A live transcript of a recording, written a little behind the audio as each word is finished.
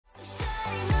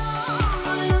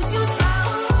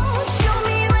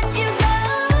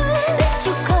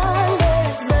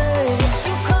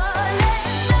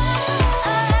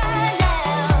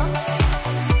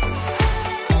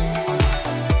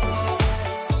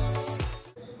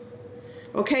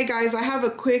Okay guys, I have a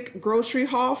quick grocery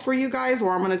haul for you guys,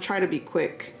 or I'm gonna try to be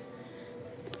quick.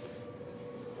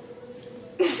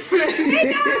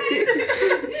 Say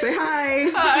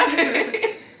hi.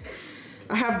 Hi.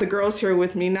 I have the girls here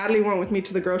with me. Natalie went with me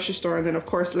to the grocery store, and then of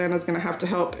course Lena's gonna have to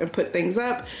help and put things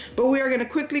up. But we are gonna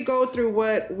quickly go through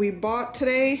what we bought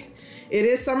today. It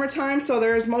is summertime, so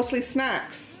there's mostly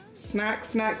snacks.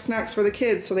 Snacks for the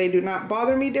kids, so they do not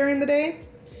bother me during the day.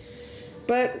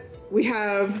 But we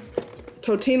have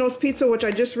Totino's pizza, which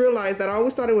I just realized that I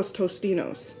always thought it was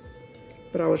Tostinos,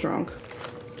 but I was wrong.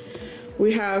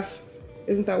 We have,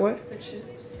 isn't that what? The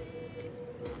chips.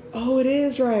 Oh, it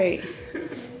is right.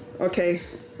 Okay,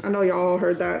 I know y'all all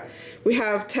heard that. We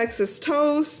have Texas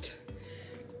toast,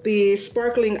 the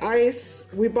sparkling ice.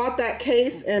 We bought that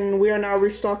case and we are now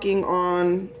restocking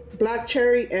on black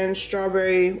cherry and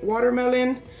strawberry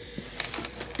watermelon.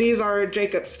 These are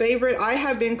Jacob's favorite. I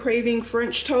have been craving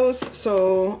French toast,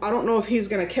 so I don't know if he's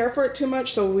gonna care for it too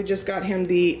much, so we just got him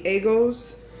the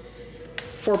Eggos.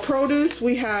 For produce,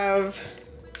 we have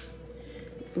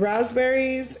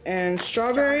raspberries and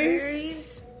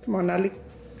strawberries. Come on, Natalie.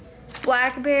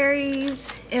 Blackberries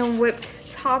and whipped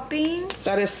topping.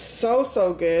 That is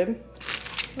so good.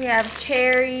 We have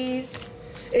cherries.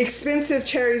 Expensive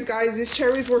cherries, guys. These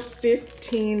cherries were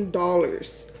 $15.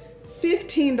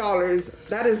 $15.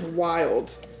 That is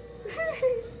wild.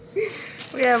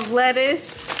 We have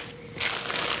lettuce,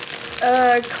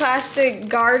 classic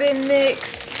garden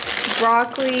mix,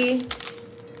 broccoli,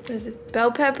 what is this?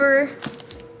 Bell pepper,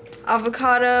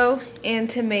 avocado, and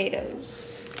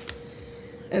tomatoes.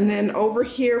 And then over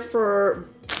here for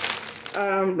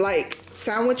like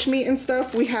sandwich meat and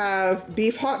stuff, we have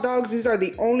beef hot dogs. These are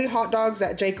the only hot dogs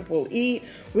that Jacob will eat.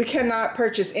 We cannot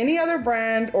purchase any other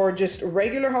brand or just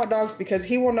regular hot dogs because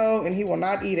he will know and he will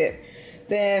not eat it.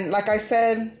 Then, like I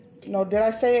said, no, did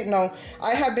I say it? No.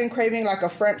 I have been craving like a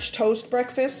French toast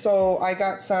breakfast, so I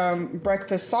got some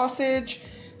breakfast sausage,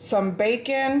 some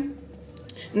bacon.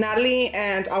 Natalie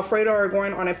and Alfredo are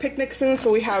going on a picnic soon,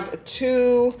 so we have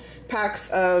 2 packs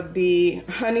of the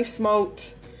honey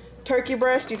smoked turkey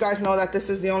breast. You guys know that this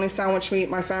is the only sandwich meat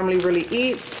my family really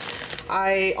eats.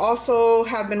 I also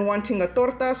have been wanting a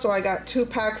torta, so I got 2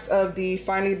 packs of the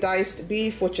finely diced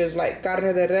beef, which is like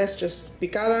carne de res, just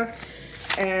picada.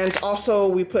 And also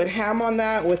we put ham on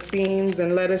that with beans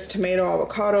and lettuce, tomato,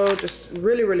 avocado, just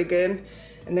really good.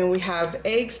 And then we have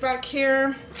eggs back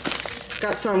here.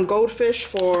 Got some goldfish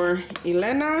for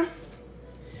Elena.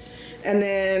 And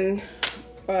then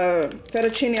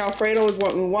fettuccine Alfredo is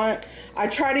what we want. I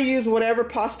try to use whatever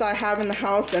pasta I have in the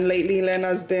house, and lately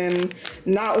Elena's been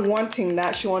not wanting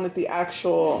that. She wanted the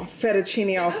actual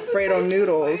fettuccine Alfredo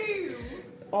noodles.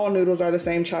 All noodles are the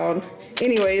same, child.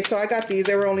 Anyway, so I got these.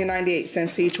 They were only 98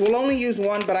 cents each. We'll only use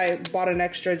one, but I bought an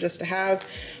extra just to have.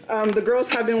 The girls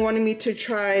have been wanting me to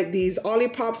try these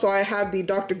Olipop, so I have the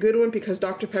Dr. Goodwin because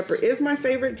Dr. Pepper is my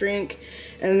favorite drink.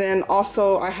 And then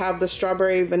also I have the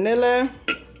strawberry vanilla.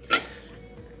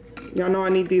 Y'all know I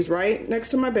need these right next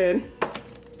to my bed.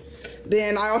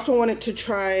 Then I also wanted to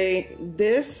try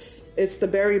this. It's the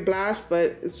Berry Blast,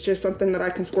 but it's just something that I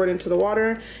can squirt into the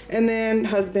water. And then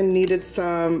husband needed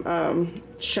some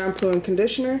shampoo and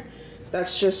conditioner.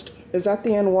 That's just, is that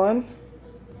the N1?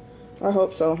 I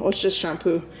hope so. Oh, it's just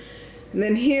shampoo. And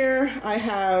then here I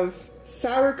have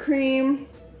sour cream.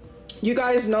 You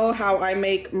guys know how I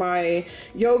make my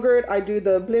yogurt. I do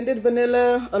the blended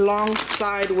vanilla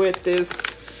alongside with this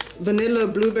vanilla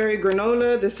blueberry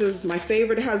granola. This is my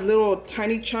favorite. It has little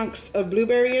tiny chunks of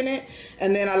blueberry in it.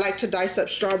 And then I like to dice up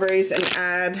strawberries and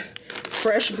add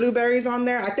fresh blueberries on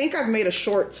there. I think I've made a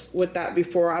shorts with that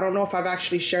before. I don't know if I've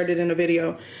actually shared it in a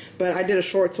video, but I did a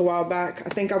shorts a while back. I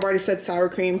think I've already said sour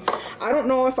cream. I don't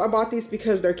know if I bought these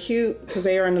because they're cute, because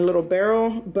they are in a little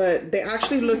barrel, but they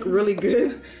actually look really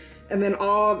good. And then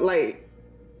all like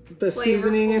the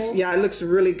seasoning is, yeah, it looks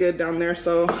really good down there.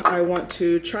 So I want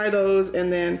to try those.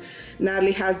 And then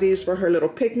Natalie has these for her little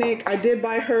picnic. I did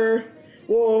buy her,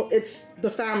 well, it's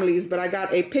the family's, but I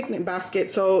got a picnic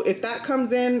basket. So if that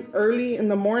comes in early in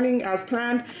the morning as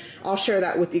planned, I'll share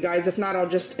that with you guys. If not, I'll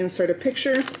just insert a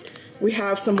picture. We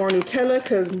have some more Nutella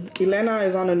because Elena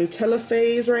is on a Nutella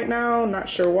phase right now. Not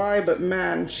sure why, but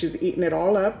man, she's eating it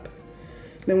all up.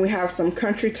 Then we have some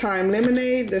Country Time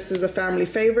lemonade. This is a family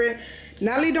favorite.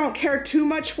 Natalie don't care too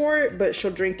much for it, but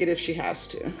she'll drink it if she has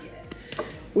to.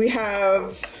 We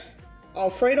have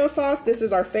Alfredo sauce. This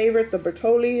is our favorite. The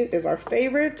Bertolli is our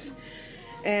favorite.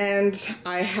 And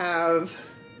I have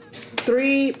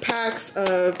 3 packs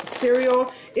of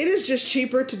cereal. It is just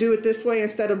cheaper to do it this way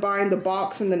instead of buying the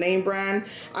box and the name brand.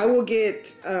 I will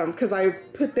get, because I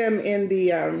put them in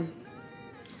the,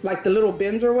 like the little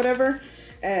bins or whatever.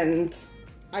 and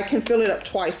I can fill it up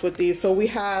twice with these. So we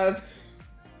have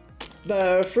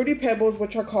the Fruity Pebbles,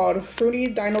 which are called Fruity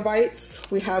Dino Bites.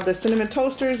 We have the Cinnamon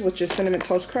Toasters, which is Cinnamon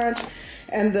Toast Crunch,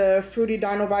 and the Fruity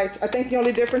Dino Bites. I think the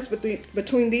only difference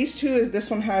between these two is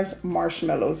this one has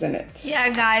marshmallows in it. Yeah,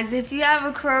 guys, if you have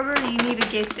a Kroger, you need to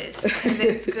get this, because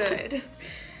it's good.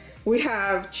 We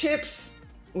have chips.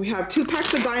 We have 2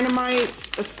 packs of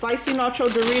Dynamites, a spicy nacho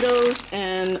Doritos,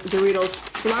 and Doritos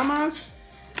Flamas.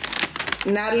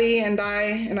 Natalie and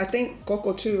I think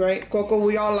Coco too, right? Coco,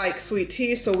 we all like sweet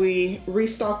tea, so we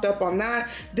restocked up on that.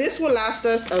 This will last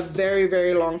us a very,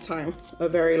 very long time. A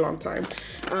very long time.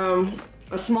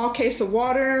 A small case of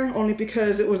water, only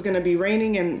because it was gonna be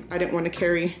raining and I didn't want to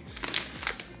carry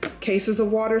cases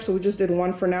of water, so we just did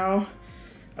one for now.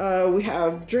 We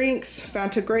have drinks,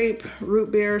 Fanta Grape,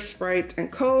 Root Beer, Sprite,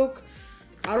 and Coke.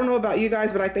 I don't know about you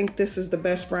guys, but I think this is the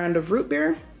best brand of root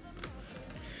beer.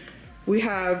 We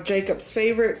have Jacob's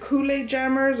favorite Kool-Aid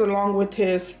jammers along with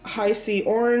his High C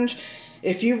Orange.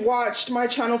 If you've watched my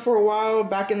channel for a while,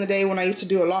 back in the day when I used to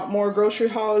do a lot more grocery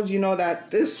hauls, you know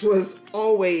that this was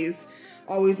always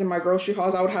in my grocery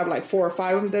hauls. I would have like 4 or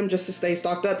 5 of them just to stay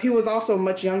stocked up. He was also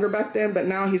much younger back then, but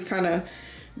now he's kind of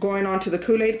going on to the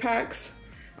Kool-Aid packs.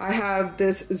 I have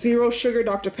this Zero Sugar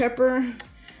Dr. Pepper.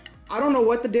 I don't know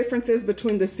what the difference is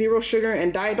between the Zero Sugar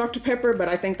and Diet Dr. Pepper, but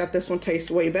I think that this one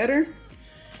tastes way better.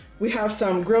 We have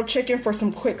some grilled chicken for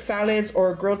some quick salads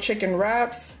or grilled chicken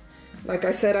wraps. Like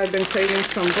I said, I've been craving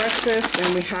some breakfast,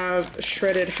 and we have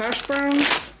shredded hash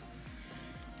browns.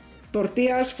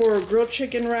 Tortillas for grilled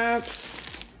chicken wraps.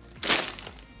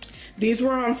 These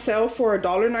were on sale for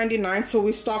 $1.99, so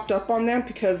we stocked up on them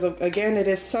because, again, it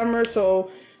is summer,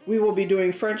 so we will be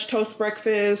doing French toast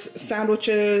breakfast,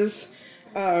 sandwiches,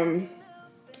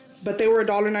 but they were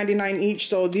 $1.99 each,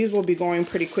 so these will be going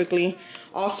pretty quickly.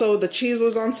 Also, the cheese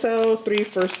was on sale, 3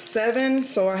 for $7,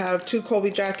 so I have 2 Colby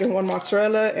Jack and 1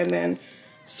 mozzarella, and then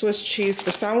Swiss cheese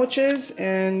for sandwiches.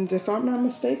 And if I'm not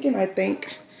mistaken, I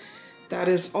think that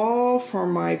is all for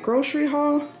my grocery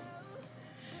haul.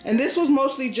 And this was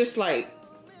mostly just like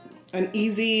an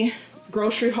easy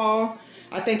grocery haul.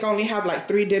 I think I only have like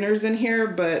 3 dinners in here,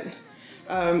 but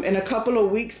in a couple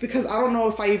of weeks, because I don't know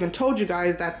if I even told you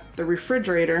guys that the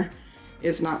refrigerator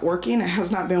is not working. It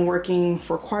has not been working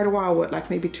for quite a while. What,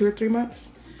 like maybe 2 or 3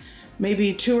 months?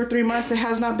 Maybe 2 or 3 months it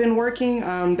has not been working.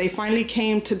 They finally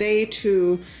came today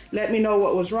to let me know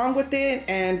what was wrong with it,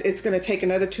 and it's gonna take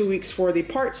another 2 weeks for the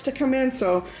parts to come in.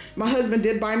 So my husband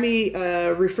did buy me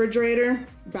a refrigerator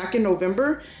back in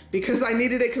November because I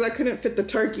needed it because I couldn't fit the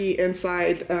turkey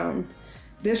inside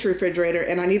this refrigerator,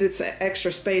 and I needed some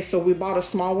extra space, so we bought a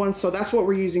small one. So that's what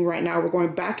we're using right now. We're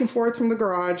going back and forth from the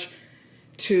garage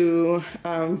to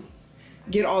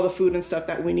get all the food and stuff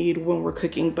that we need when we're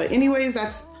cooking. But anyways,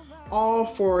 that's all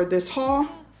for this haul.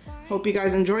 Hope you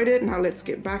guys enjoyed it. Now let's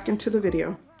get back into the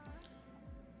video.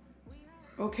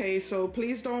 Okay, so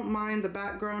please don't mind the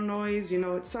background noise. You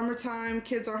know, it's summertime,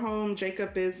 kids are home,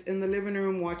 Jacob is in the living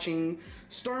room watching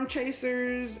Storm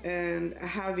Chasers and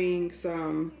having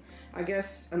some, I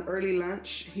guess, an early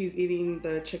lunch. He's eating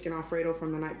the chicken Alfredo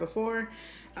from the night before.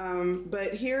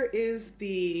 But here is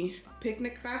the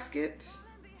picnic basket.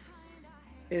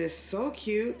 It is so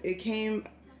cute. It came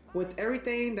with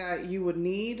everything that you would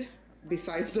need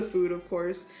besides the food, of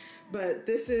course. But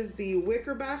this is the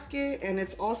wicker basket, and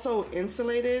it's also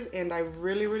insulated, and I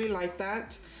really, really like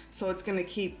that. So it's gonna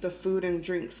keep the food and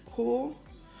drinks cool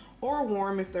or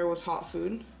warm if there was hot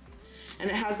food. And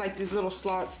it has like these little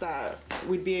slots that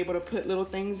we'd be able to put little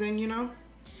things in, you know.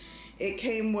 It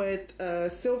came with a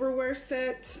silverware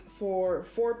set for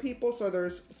 4 people. So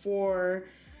there's 4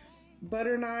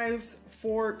 butter knives,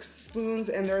 forks, spoons,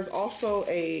 and there's also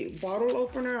a bottle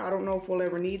opener. I don't know if we'll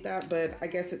ever need that, but I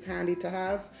guess it's handy to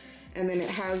have. And then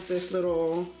it has this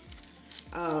little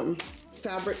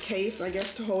fabric case, I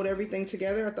guess, to hold everything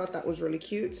together. I thought that was really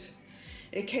cute.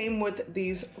 It came with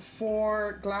these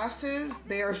 4 glasses.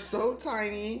 They are so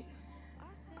tiny.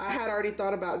 I had already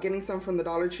thought about getting some from the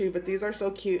Dollar Tree, but these are so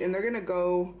cute, and they're gonna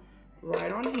go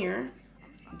right on here,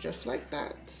 just like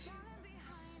that.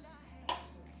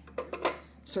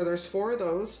 So there's 4 of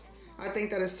those. I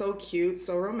think that is so cute,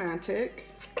 so romantic.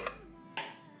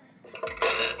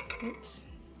 Oops.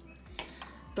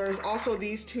 There's also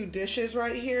these 2 dishes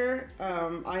right here.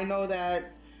 I know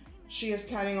that she is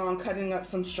planning on cutting up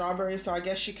some strawberries, so I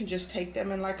guess she can just take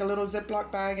them in like a little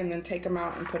Ziploc bag and then take them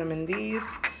out and put them in these.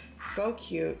 So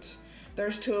cute.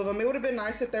 There's 2 of them. It would have been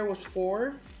nice if there was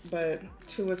 4, but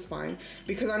 2 is fine,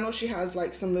 because I know she has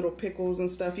like some little pickles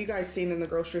and stuff. You guys seen in the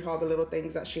grocery haul the little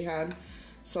things that she had.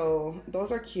 So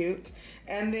those are cute.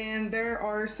 And then there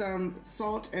are some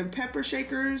salt and pepper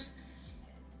shakers.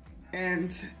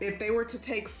 And if they were to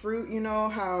take fruit, you know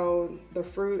how the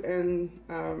fruit and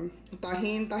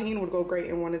tahini would go great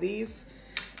in one of these.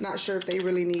 Not sure if they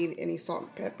really need any salt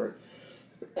and pepper.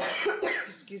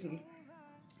 Excuse me.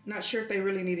 Not sure if they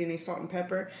really need any salt and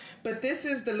pepper. But this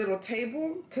is the little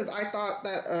table, because I thought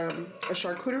that a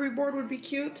charcuterie board would be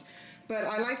cute. But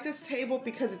I like this table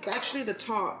because it's actually the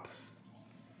top.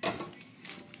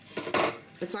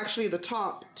 It's actually the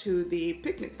top to the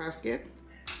picnic basket.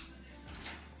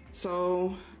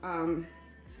 So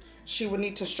she would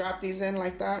need to strap these in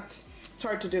like that. It's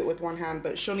hard to do it with one hand,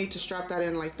 but she'll need to strap that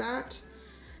in like that.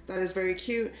 That is very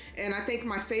cute. And I think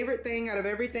my favorite thing out of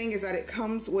everything is that it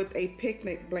comes with a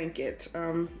picnic blanket.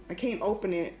 I can't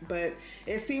open it, but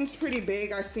it seems pretty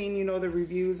big. I've seen, you know, the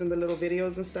reviews and the little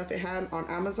videos and stuff it had on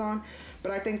Amazon.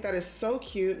 But I think that is so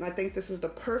cute, and I think this is the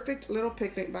perfect little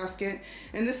picnic basket.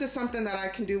 And this is something that I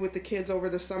can do with the kids over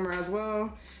the summer as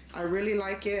well. I really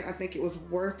like it. I think it was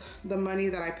worth the money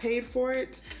that I paid for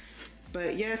it.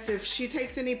 But yes, if she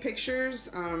takes any pictures,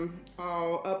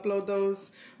 I'll upload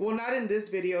those. Well, not in this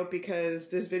video, because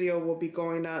this video will be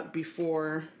going up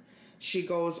before she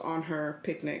goes on her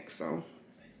picnic. So,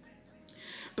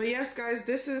 but yes, guys,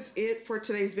 this is it for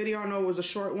today's video. I know it was a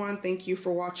short one. Thank you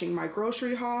for watching my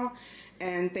grocery haul,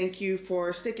 and thank you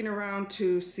for sticking around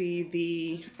to see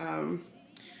the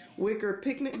wicker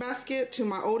picnic basket. To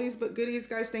my oldies but goodies,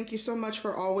 guys, thank you so much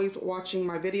for always watching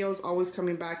my videos, always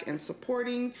coming back and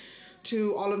supporting.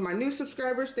 To all of my new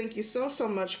subscribers, thank you so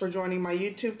much for joining my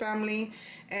YouTube family.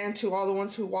 And to all the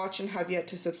ones who watch and have yet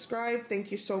to subscribe,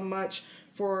 thank you so much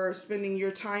for spending your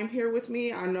time here with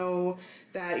me. I know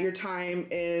that your time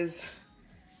is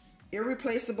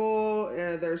irreplaceable.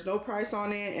 There's no price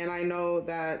on it, and I know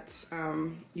that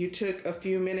you took a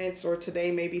few minutes, or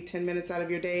today maybe 10 minutes out of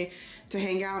your day to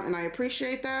hang out, and I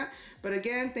appreciate that. But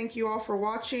again, thank you all for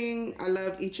watching. I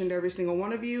love each and every single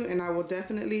one of you, and I will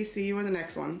definitely see you in the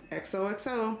next one.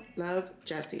 XoXo. Love,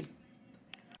 Jessie.